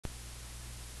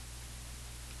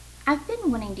I've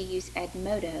been wanting to use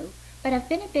Edmodo, but I've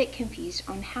been a bit confused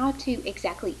on how to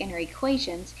exactly enter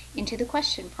equations into the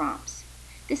question prompts.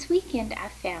 This weekend I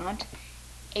found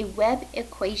a web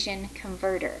equation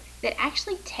converter that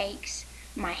actually takes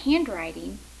my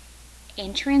handwriting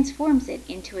and transforms it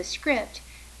into a script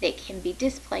that can be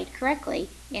displayed correctly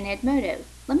in Edmodo.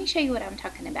 Let me show you what I'm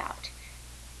talking about.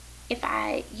 If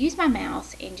I use my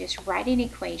mouse and just write an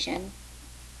equation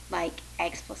like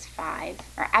x plus 5,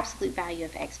 or absolute value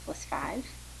of x plus 5,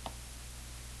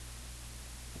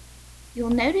 you'll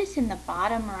notice in the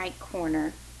bottom right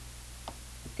corner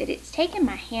that it's taken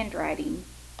my handwriting,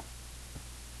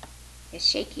 as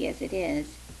shaky as it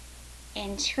is,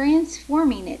 and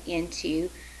transforming it into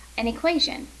an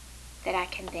equation that I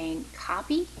can then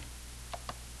copy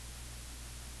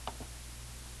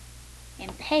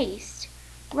and paste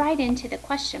right into the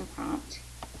question prompt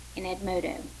in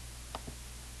Edmodo.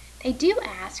 They do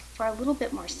ask for a little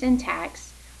bit more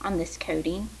syntax on this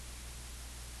coding.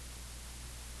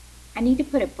 I need to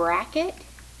put a bracket,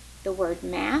 the word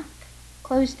math,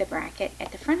 close the bracket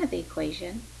at the front of the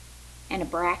equation, and a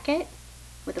bracket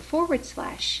with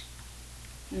a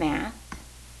 / math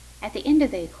at the end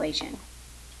of the equation.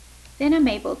 Then I'm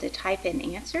able to type in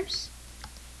answers.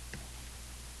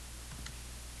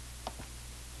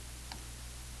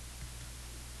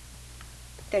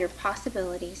 That are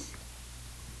possibilities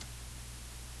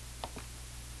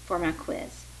for my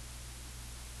quiz.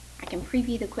 I can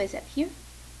preview the quiz up here,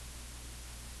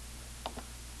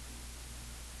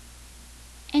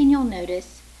 and you'll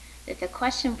notice that the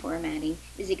question formatting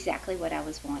is exactly what I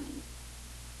was wanting.